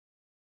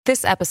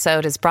This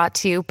episode is brought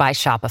to you by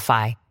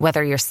Shopify.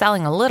 Whether you're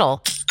selling a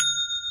little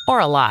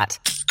or a lot,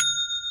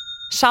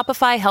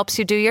 Shopify helps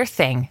you do your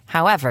thing,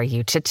 however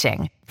you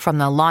cha-ching. From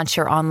the launch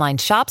your online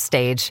shop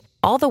stage,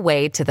 all the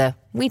way to the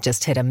we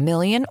just hit 1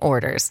 million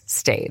orders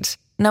stage.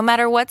 No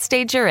matter what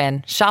stage you're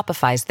in,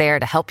 Shopify's there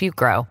to help you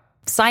grow.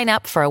 Sign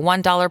up for a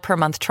 $1 per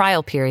month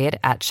trial period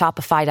at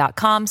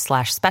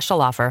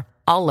shopify.com/special offer,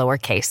 all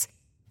lowercase.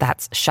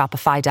 That's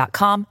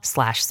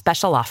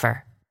shopify.com/special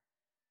offer.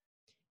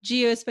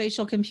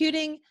 Geospatial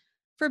computing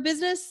for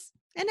business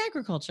and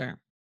agriculture.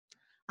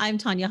 I'm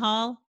Tanya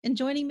Hall, and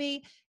joining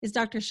me is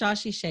Dr.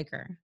 Shashi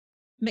Shekhar,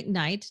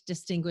 McKnight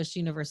Distinguished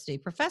University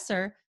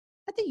Professor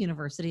at the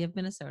University of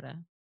Minnesota.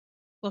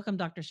 Welcome,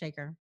 Dr.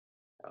 Shekhar.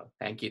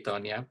 Thank you,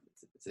 Tanya.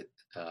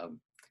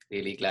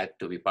 Really glad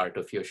to be part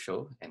of your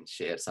show and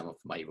share some of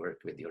my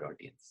work with your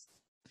audience.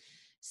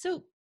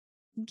 So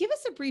give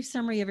us a brief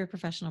summary of your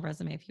professional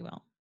resume, if you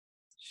will.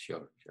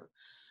 Sure.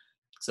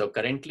 So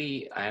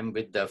currently, I'm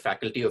with the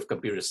Faculty of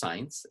Computer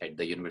Science at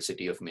the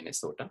University of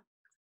Minnesota.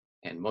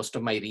 And most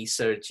of my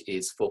research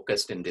is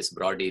focused in this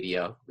broad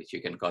area, which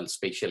you can call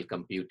spatial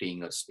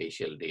computing or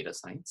spatial data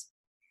science.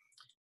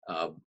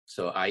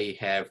 So I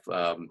have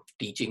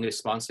teaching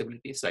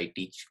responsibilities. So I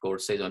teach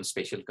courses on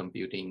spatial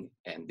computing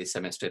and this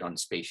semester on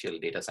spatial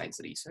data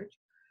science research.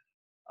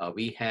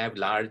 We have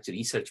large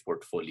research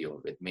portfolio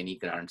with many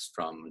grants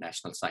from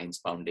National Science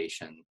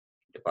Foundation,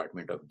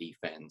 Department of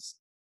Defense,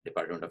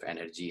 Department of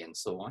Energy, and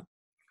so on,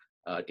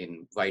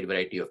 in wide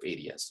variety of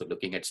areas. So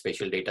looking at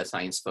spatial data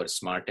science for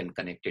smart and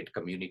connected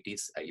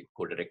communities, I'm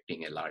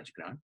co-directing a large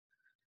grant.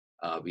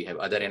 We have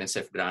other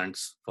NSF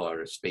grants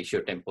for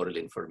spatiotemporal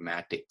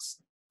informatics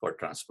for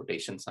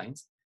transportation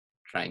science,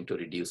 trying to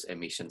reduce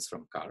emissions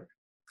from car.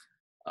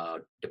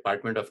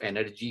 Department of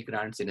Energy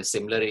grants in a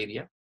similar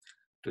area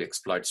to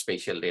exploit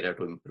spatial data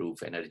to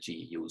improve energy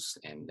use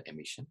and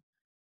emission.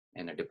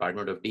 And a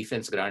Department of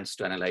Defense grants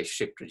to analyze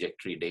ship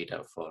trajectory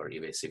data for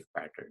evasive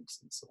patterns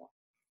and so on.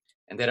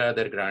 And there are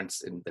other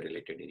grants in the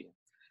related area.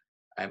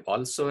 I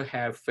also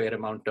have fair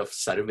amount of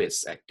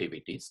service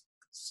activities.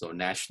 So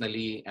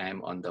nationally,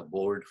 I'm on the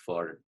board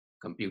for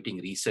Computing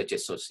Research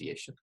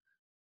Association,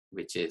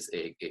 which is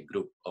a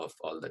group of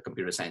all the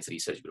computer science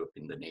research group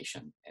in the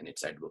nation and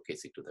its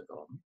advocacy to the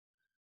government.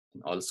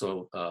 And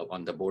also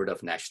on the board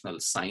of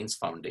National Science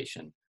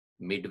Foundation,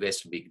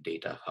 Midwest Big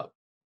Data Hub,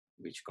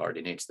 which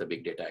coordinates the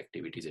big data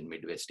activities in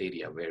Midwest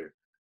area where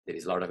there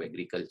is a lot of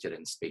agriculture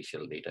and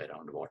spatial data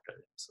around water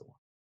and so on.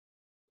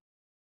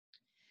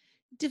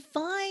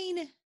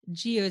 Define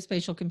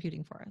geospatial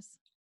computing for us.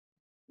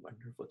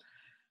 Wonderful.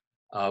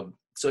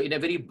 So in a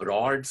very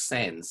broad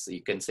sense,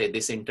 you can say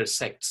this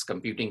intersects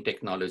computing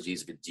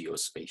technologies with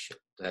geospatial.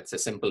 That's a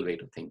simple way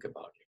to think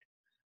about it.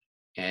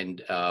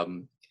 And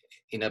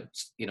in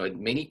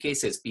many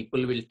cases,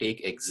 people will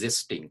take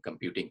existing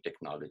computing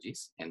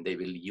technologies and they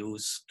will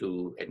use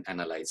to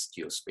analyze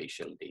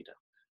geospatial data.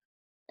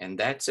 And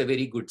that's a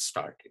very good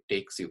start. It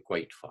takes you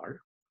quite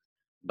far.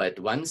 But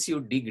once you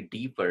dig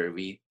deeper,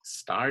 we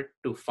start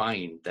to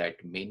find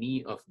that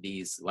many of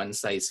these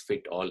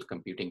one-size-fit-all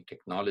computing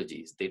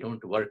technologies, they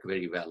don't work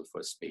very well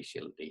for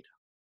spatial data.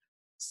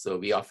 So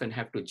we often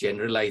have to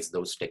generalize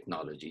those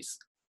technologies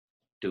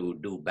to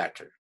do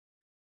better.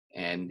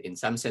 And in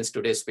some sense,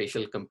 today's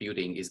spatial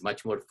computing is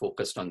much more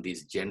focused on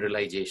these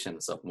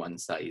generalizations of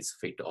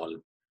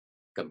one-size-fit-all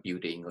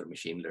computing or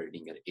machine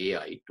learning or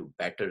AI to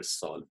better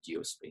solve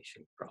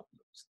geospatial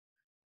problems.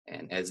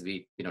 And as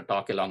we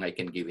talk along, I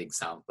can give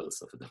examples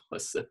of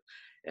those.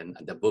 And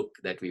the book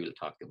that we will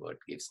talk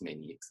about gives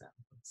many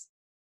examples.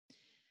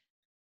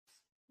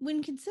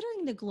 When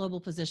considering the global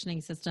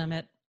positioning system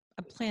at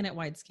a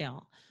planet-wide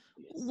scale,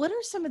 Yes. What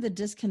are some of the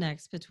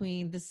disconnects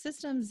between the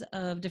systems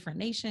of different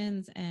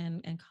nations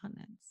and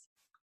continents?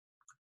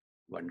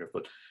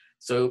 Wonderful.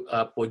 So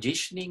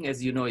positioning,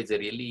 as you know, is a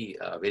really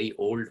very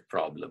old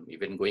problem.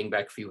 Even going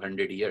back a few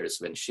hundred years,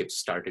 when ships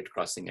started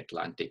crossing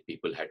Atlantic,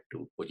 people had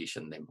to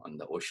position them on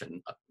the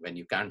ocean. When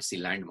you can't see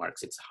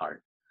landmarks, it's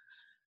hard.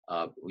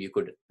 You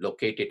could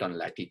locate it on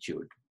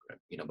latitude,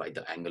 by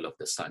the angle of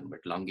the sun,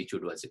 but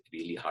longitude was a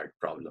really hard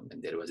problem.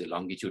 And there was a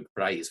longitude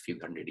prize a few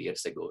hundred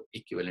years ago,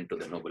 equivalent to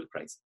the Nobel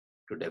Prize,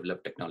 to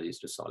develop technologies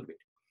to solve it.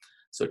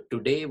 So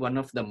today, one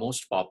of the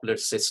most popular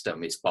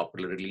system is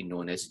popularly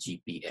known as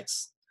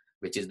GPS,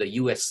 which is the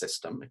US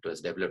system. It was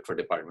developed for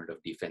Department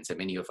of Defense, and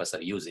many of us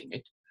are using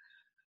it.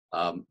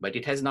 But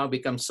it has now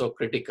become so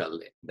critical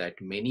that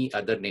many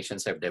other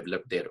nations have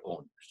developed their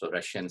own. So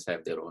Russians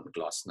have their own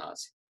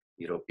GLONASS,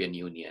 European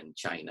Union,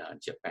 China,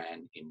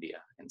 Japan,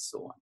 India, and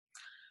so on.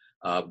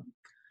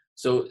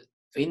 So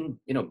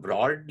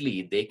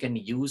broadly, they can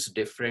use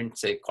different,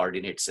 say,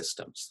 coordinate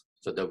systems.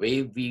 So the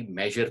way we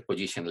measure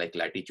position, like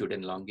latitude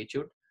and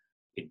longitude,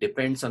 it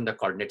depends on the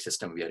coordinate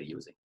system we are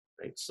using,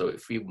 right? So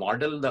if we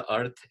model the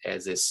Earth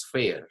as a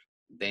sphere,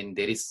 then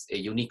there is a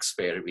unique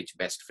sphere which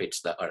best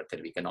fits the Earth,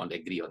 and we can all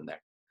agree on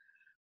that.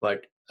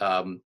 But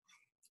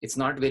it's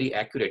not very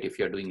accurate if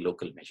you're doing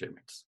local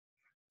measurements.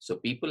 So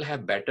people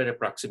have better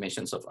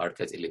approximations of Earth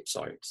as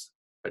ellipsoids,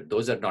 but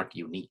those are not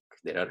unique.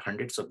 There are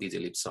hundreds of these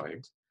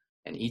ellipsoids,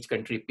 and each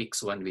country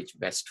picks one which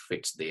best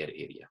fits their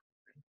area.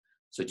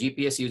 So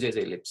GPS uses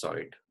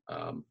ellipsoid,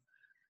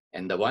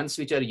 and the ones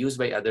which are used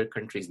by other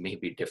countries may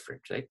be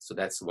different, right? So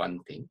that's one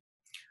thing.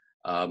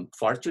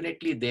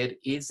 Fortunately, there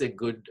is a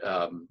good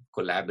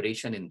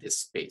collaboration in this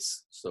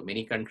space. So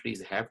many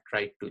countries have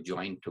tried to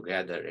join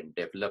together and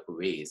develop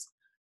ways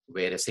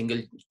where a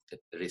single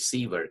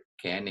receiver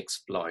can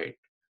exploit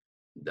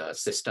the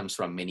systems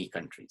from many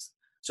countries.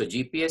 So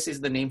GPS is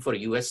the name for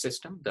US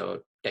system.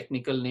 The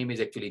technical name is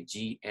actually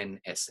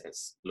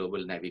GNSS,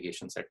 Global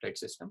Navigation Satellite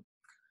System.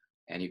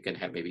 And you can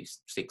have maybe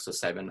 6 or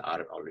 7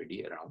 are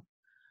already around.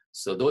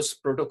 So those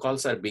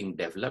protocols are being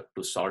developed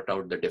to sort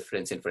out the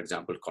difference in, for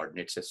example,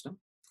 coordinate system.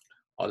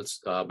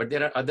 Also, but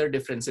there are other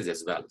differences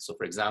as well. So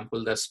for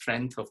example, the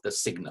strength of the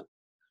signal.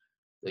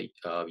 The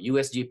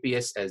US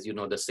GPS, as you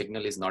know, the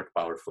signal is not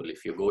powerful.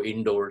 If you go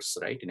indoors,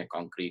 right, in a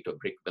concrete or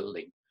brick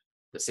building,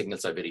 the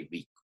signals are very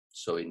weak.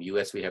 So in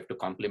US, we have to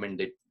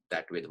complement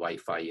that with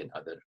Wi-Fi and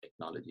other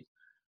technologies.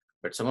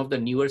 But some of the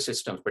newer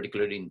systems,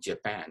 particularly in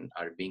Japan,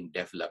 are being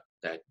developed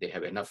that they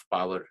have enough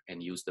power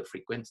and use the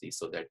frequency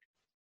so that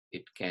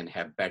it can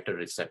have better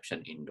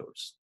reception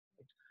indoors.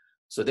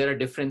 So there are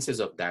differences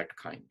of that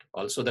kind.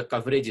 Also, the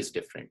coverage is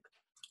different.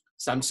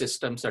 Some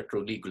systems are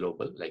truly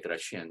global, like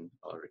Russian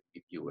or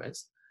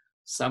US.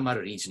 Some are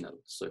regional.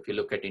 So if you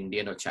look at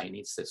Indian or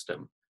Chinese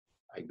system,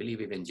 I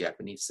believe even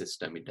Japanese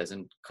system, it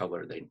doesn't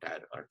cover the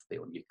entire Earth. They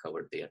only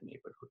cover their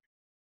neighborhood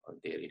or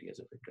their areas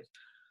of interest.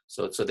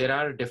 So there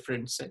are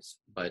differences,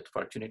 but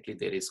fortunately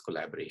there is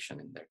collaboration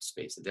in that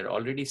space. There are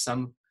already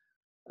some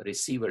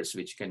receivers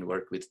which can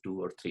work with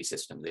 2 or 3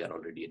 systems. They are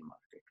already in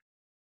market.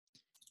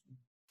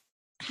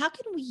 How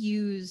can we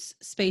use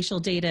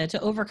spatial data to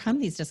overcome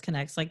these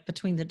disconnects, like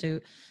between the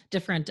two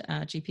different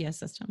GPS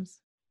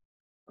systems?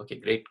 Okay,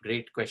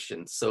 great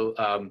question. So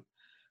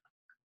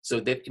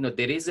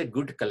there is a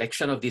good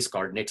collection of these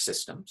coordinate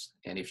systems,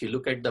 and if you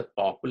look at the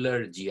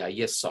popular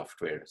GIS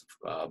software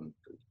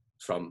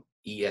from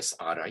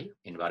ESRI,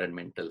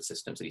 Environmental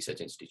Systems Research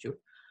Institute,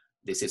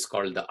 this is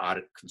called the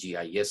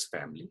ArcGIS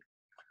family.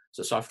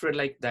 So software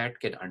like that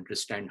can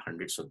understand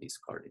hundreds of these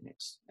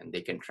coordinates, and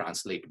they can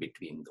translate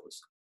between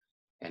those.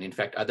 And in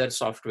fact, other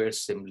softwares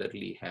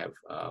similarly have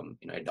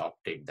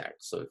adopted that.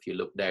 So if you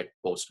looked at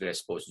Postgres,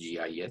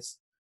 PostGIS,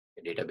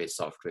 a database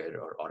software,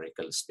 or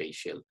Oracle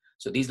Spatial,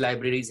 so these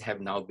libraries have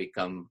now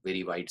become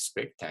very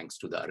widespread thanks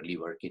to the early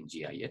work in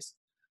GIS.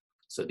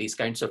 So these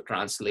kinds of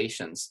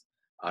translations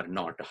are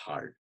not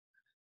hard.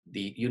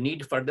 You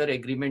need further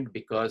agreement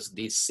because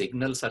these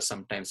signals are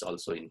sometimes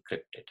also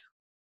encrypted.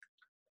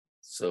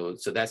 So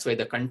that's why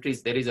the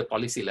countries, there is a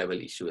policy level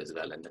issue as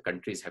well, and the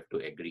countries have to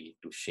agree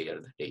to share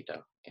the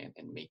data and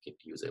make it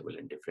usable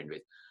in different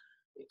ways.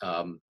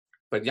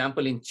 For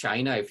example, in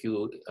China, if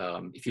you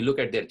look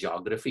at their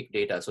geographic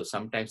data, so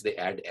sometimes they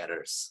add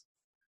errors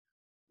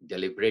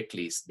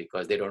deliberately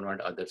because they don't want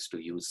others to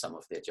use some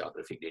of their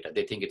geographic data.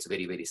 They think it's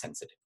very, very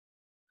sensitive.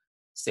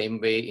 Same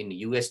way in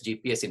US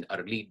GPS in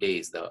early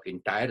days, the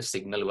entire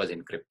signal was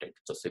encrypted.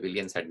 So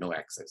civilians had no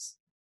access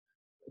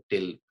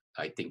till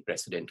I think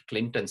President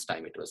Clinton's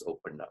time it was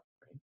opened up.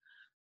 Right?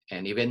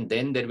 And even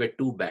then there were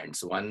 2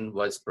 bands. One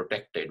was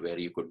protected where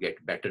you could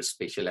get better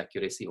spatial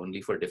accuracy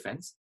only for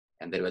defense.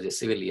 And there was a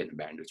civilian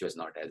band which was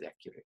not as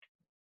accurate.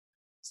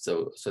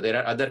 So there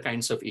are other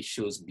kinds of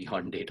issues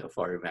beyond data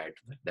format.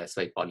 That's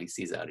why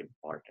policies are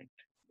important.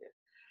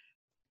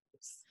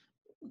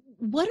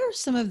 What are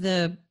some of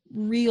the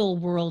real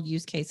world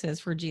use cases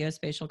for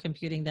geospatial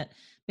computing that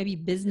maybe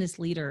business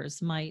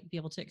leaders might be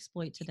able to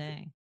exploit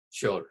today?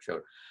 Sure.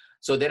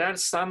 So there are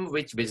some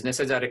which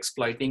businesses are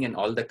exploiting and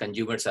all the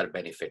consumers are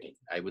benefiting.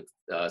 I would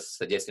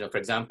suggest, for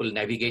example,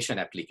 navigation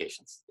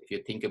applications. If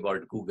you think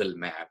about Google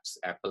Maps,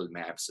 Apple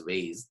Maps,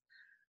 Waze,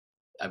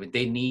 I mean,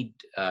 they need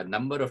a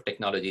number of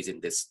technologies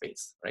in this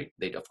space, right?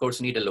 They of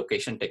course need a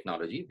location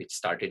technology, which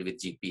started with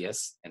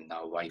GPS and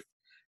now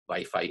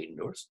Wi-Fi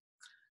indoors.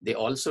 They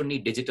also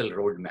need digital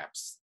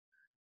roadmaps.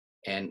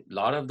 And a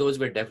lot of those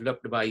were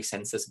developed by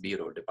Census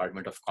Bureau,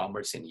 Department of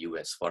Commerce in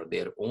US for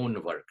their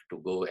own work to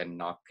go and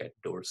knock at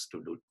doors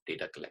to do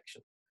data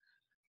collection.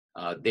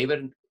 They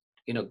were,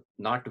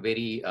 not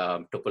very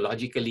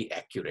topologically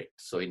accurate.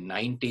 So in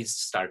 90s,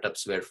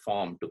 startups were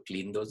formed to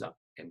clean those up.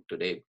 And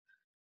today,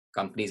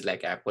 companies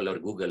like Apple or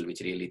Google,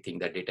 which really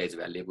think that data is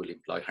valuable,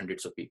 employ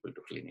hundreds of people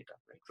to clean it up.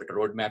 Right? But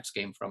roadmaps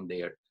came from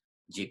there.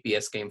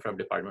 GPS came from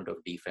Department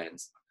of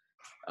Defense.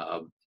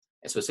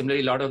 So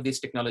similarly, a lot of these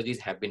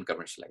technologies have been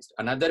commercialized.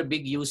 Another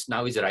big use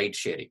now is ride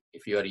sharing.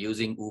 If you are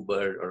using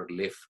Uber or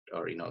Lyft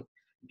or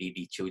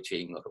Didi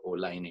Chuching or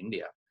Ola in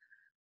India,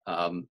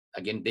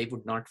 again, they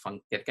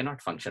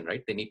cannot function,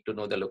 right? They need to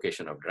know the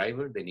location of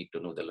driver. They need to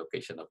know the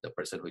location of the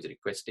person who is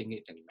requesting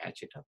it and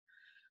match it up.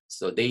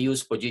 So they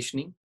use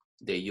positioning.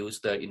 They use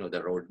the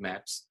the road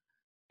maps,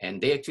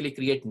 and they actually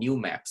create new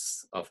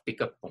maps of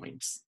pickup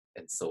points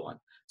and so on.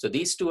 So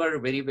these two are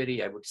very,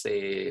 very, I would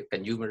say,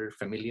 consumer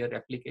familiar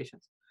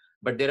applications.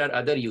 But there are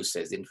other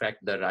uses. In fact,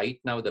 right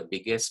now, the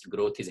biggest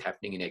growth is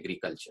happening in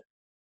agriculture.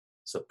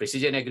 So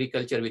precision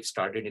agriculture, which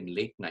started in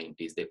late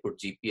 90s, they put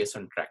GPS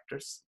on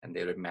tractors and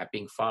they were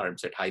mapping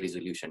farms at high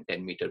resolution,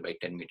 10 meter by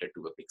 10 meter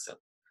to a pixel.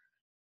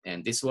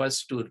 And this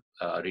was to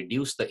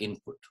reduce the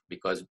input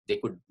because they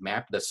could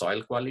map the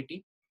soil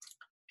quality.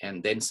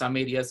 And then some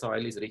areas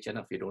soil is rich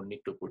enough, you don't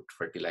need to put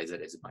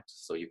fertilizer as much.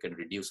 So you can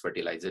reduce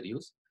fertilizer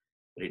use,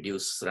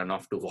 reduce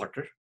runoff to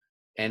water.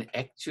 And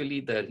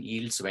actually the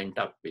yields went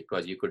up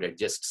because you could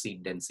adjust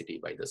seed density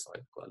by the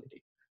soil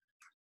quality.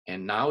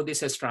 And now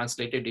this has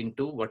translated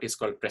into what is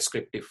called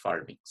prescriptive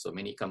farming. So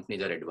many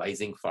companies are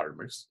advising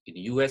farmers. In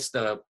the US,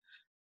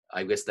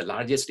 I guess the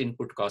largest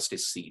input cost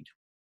is seed.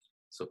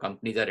 So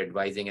companies are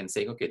advising and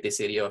saying, okay, this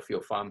area of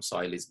your farm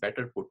soil is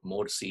better, put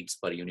more seeds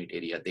per unit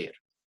area there.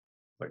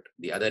 But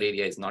the other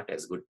area is not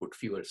as good, put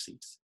fewer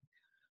seeds.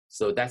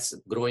 So that's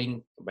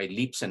growing by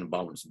leaps and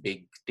bounds,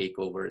 big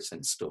takeovers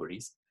and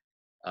stories.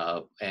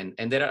 And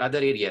there are other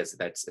areas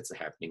that's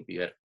happening. We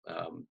are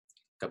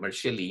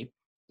commercially,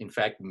 in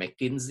fact,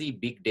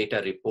 McKinsey Big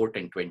Data Report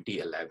in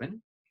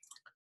 2011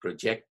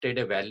 projected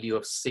a value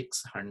of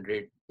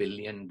 $600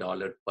 billion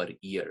per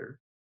year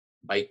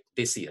by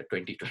this year,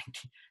 2020,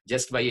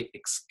 just by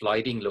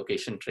exploiting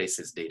location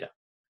traces data.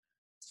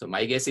 So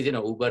my guess is,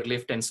 Uber,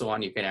 Lyft, and so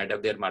on, you can add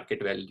up their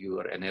market value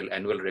or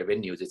annual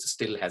revenues. It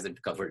still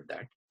hasn't covered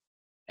that.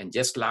 And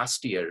just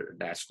last year,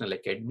 National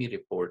Academy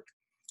report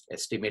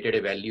estimated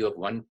a value of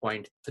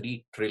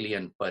 1.3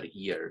 trillion per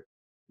year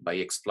by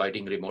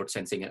exploiting remote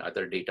sensing and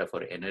other data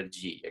for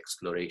energy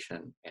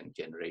exploration and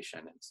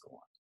generation and so on.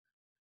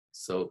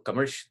 So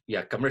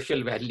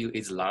commercial value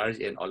is large,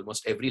 and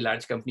almost every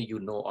large company you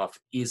know of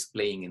is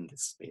playing in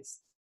this space.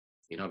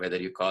 Whether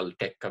you call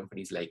tech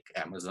companies like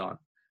Amazon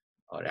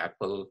or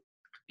Apple.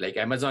 Like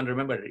Amazon,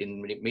 remember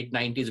in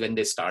mid-90s when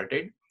they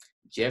started,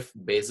 Jeff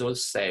Bezos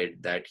said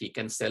that he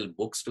can sell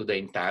books to the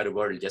entire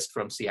world just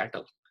from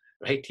Seattle,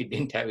 right? He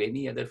didn't have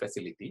any other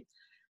facility.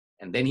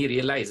 And then he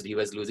realized he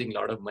was losing a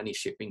lot of money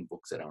shipping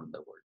books around the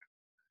world.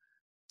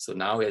 So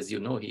now, as you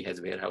know, he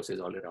has warehouses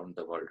all around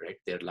the world, right?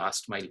 Their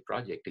last mile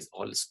project is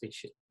all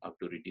spatial, how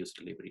to reduce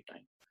delivery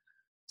time.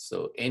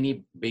 So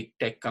any big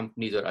tech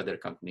companies or other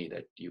company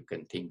that you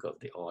can think of,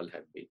 they all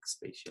have big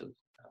spatial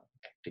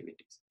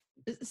activities.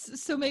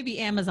 So maybe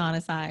Amazon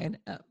aside,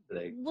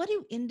 Right. What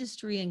do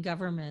industry and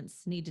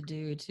governments need to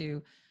do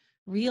to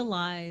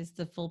realize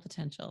the full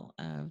potential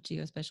of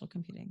geospatial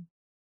computing?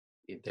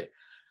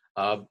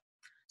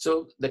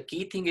 So the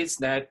key thing is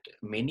that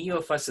many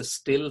of us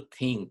still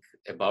think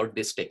about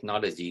this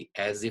technology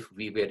as if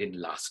we were in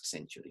last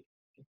century.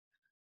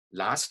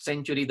 Last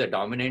century, the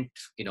dominant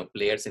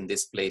players in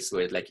this place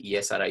were like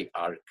ESRI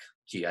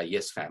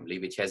ArcGIS family,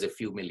 which has a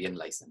few million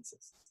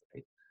licenses.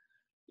 Right?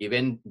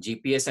 Even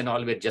GPS and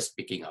all were just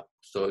picking up.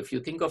 So if you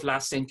think of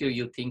last century,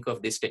 you think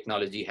of this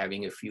technology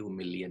having a few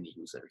million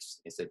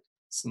users. It's a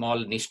small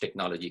niche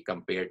technology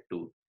compared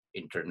to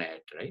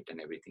internet, right,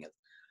 and everything else.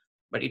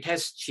 But it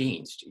has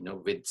changed,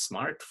 with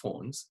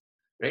smartphones,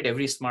 right?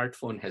 Every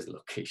smartphone has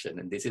location,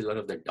 and this is one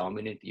of the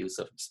dominant use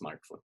of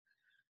smartphone.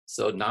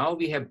 So now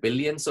we have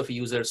billions of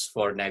users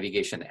for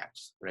navigation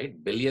apps,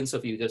 right? Billions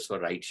of users for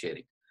ride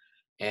sharing.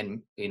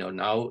 And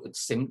now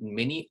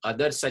many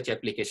other such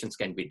applications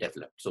can be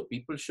developed. So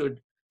people should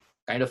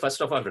kind of first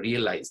of all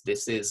realize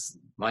this is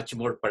much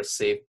more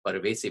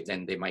pervasive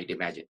than they might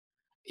imagine.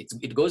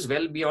 It goes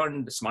well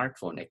beyond the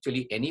smartphone.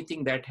 Actually,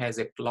 anything that has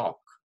a clock,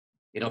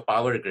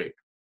 power grid,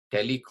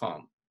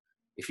 telecom.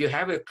 If you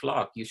have a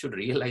clock, you should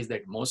realize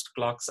that most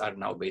clocks are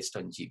now based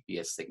on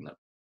GPS signal.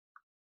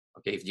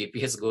 Okay, if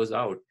GPS goes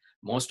out,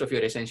 most of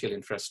your essential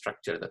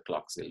infrastructure, the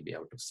clocks will be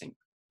out of sync.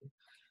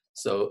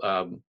 So,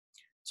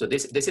 so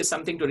this is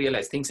something to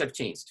realize. Things have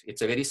changed.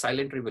 It's a very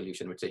silent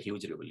revolution, but it's a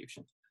huge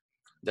revolution.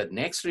 The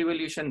next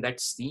revolution that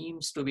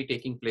seems to be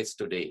taking place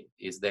today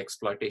is the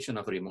exploitation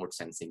of remote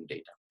sensing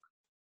data.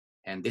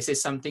 And this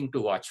is something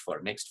to watch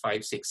for. Next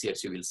 5-6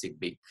 years, you will see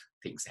big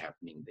things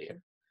happening there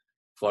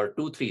for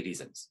 2-3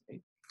 reasons.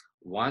 Right?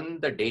 One,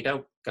 the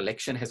data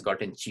collection has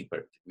gotten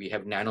cheaper. We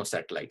have nano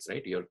satellites,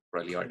 right? Your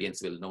probably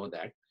audience will know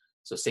that.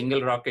 So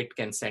single rocket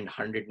can send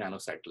 100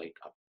 nanosatellite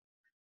up.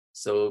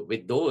 So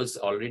with those,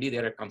 already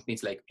there are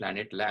companies like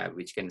Planet Lab,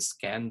 which can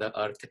scan the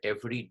Earth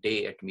every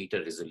day at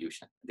meter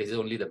resolution. This is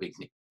only the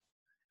beginning.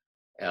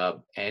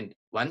 And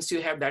once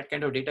you have that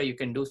kind of data, you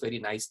can do very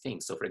nice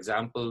things. So for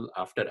example,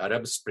 after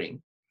Arab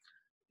Spring,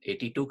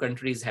 82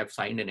 countries have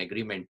signed an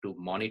agreement to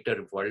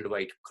monitor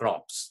worldwide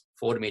crops,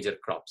 4 major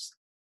crops.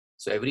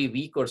 So every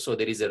week or so,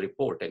 there is a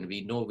report and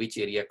we know which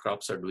area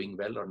crops are doing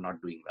well or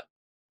not doing well.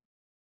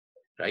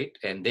 Right?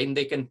 And then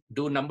they can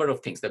do a number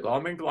of things. The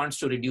government wants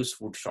to reduce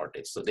food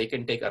shortage, so they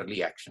can take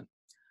early action.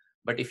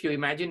 But if you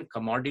imagine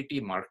commodity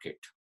market,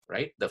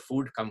 right? The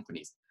food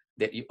companies,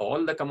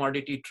 all the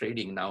commodity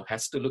trading now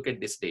has to look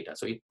at this data.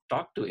 So you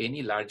talk to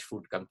any large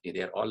food company,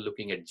 they are all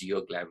looking at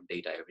GeoGlav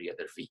data every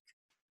other week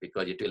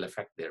because it will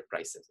affect their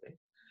prices, right?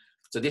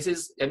 So this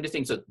is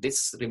everything. So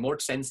this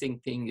remote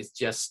sensing thing is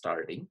just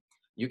starting.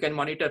 You can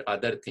monitor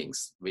other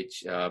things,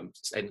 which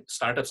and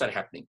startups are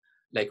happening,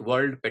 like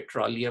World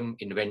Petroleum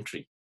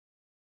Inventory.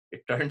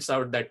 It turns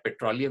out that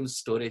petroleum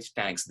storage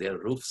tanks, their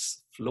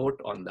roofs float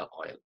on the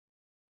oil.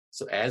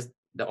 So as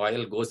the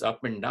oil goes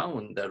up and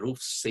down, the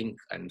roofs sink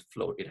and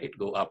float, right,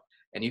 go up.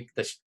 And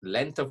the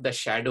length of the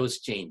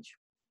shadows change.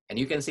 And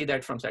you can see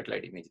that from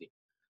satellite imagery.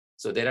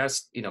 So there are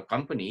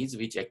companies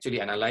which actually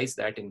analyze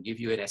that and give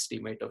you an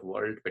estimate of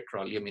world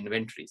petroleum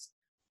inventories.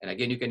 And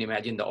again, you can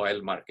imagine the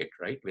oil market,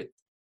 right? With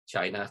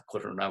China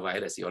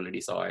coronavirus, you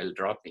already saw oil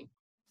dropping.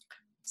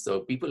 So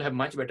people have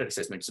much better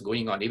assessments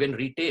going on. Even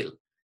retail,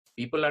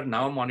 people are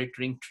now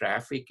monitoring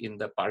traffic in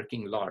the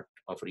parking lot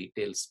of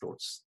retail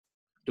stores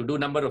to do a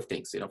number of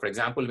things. For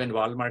example, when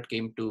Walmart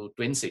came to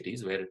Twin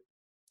Cities, where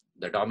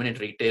the dominant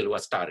retail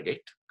was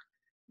Target,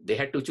 they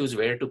had to choose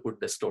where to put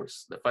the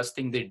stores. The first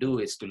thing they do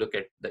is to look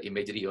at the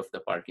imagery of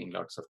the parking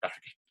lots of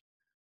Target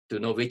to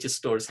know which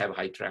stores have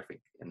high traffic,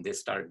 and they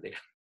start there.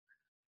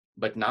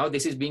 But now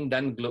this is being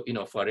done,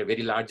 for a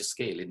very large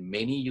scale. In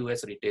many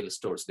US retail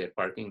stores, their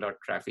parking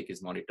lot traffic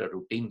is monitored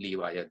routinely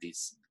via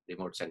these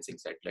remote sensing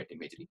satellite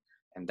imagery.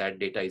 And that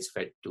data is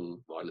fed to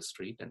Wall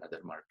Street and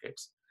other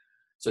markets.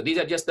 So these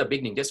are just the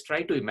beginning. Just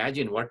try to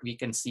imagine what we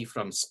can see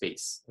from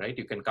space, right?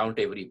 You can count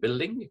every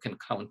building, you can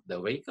count the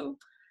vehicle.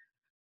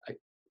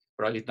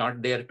 Probably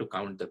not there to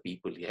count the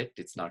people yet.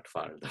 It's not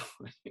far though.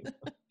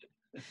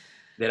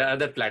 There are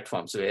other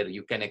platforms where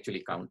you can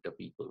actually count the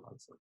people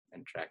also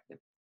and track them.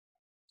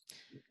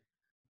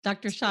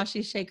 Dr.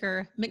 Shashi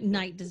Shekhar,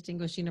 McKnight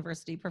Distinguished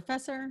University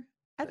Professor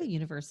at the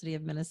University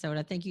of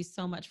Minnesota. Thank you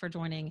so much for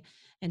joining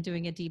and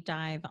doing a deep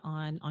dive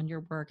on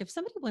your work. If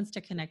somebody wants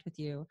to connect with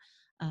you,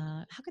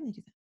 how can they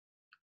do that?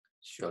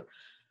 Sure.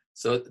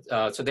 So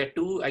there are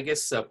two, I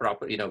guess,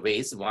 proper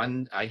ways.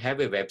 One, I have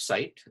a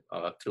website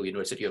through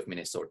University of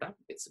Minnesota.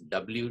 It's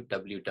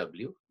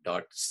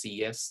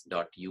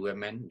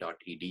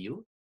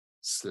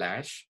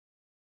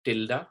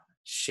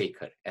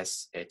www.cs.umn.edu/Shekhar,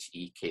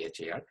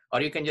 SHEKHAR,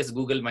 or you can just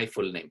Google my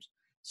full name,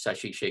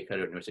 Shashi Shekhar,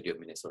 University of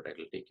Minnesota. It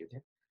will take you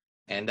there.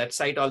 And that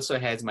site also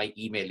has my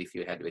email if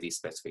you had very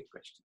specific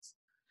questions.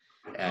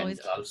 And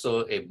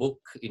also a book,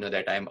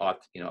 that I'm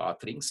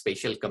authoring,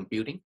 Spatial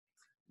Computing.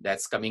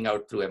 That's coming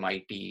out through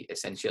MIT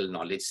Essential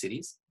Knowledge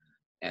Series.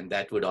 And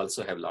that would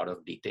also have a lot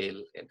of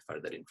detail and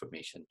further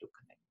information to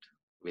connect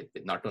with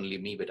not only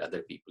me, but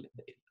other people in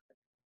the area.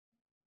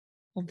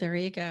 Well, there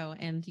you go.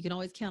 And you can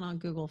always count on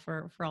Google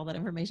for all that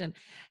information.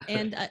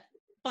 And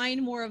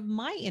find more of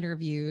my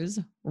interviews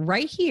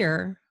right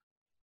here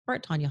or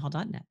at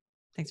tanyahall.net.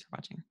 Thanks for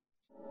watching.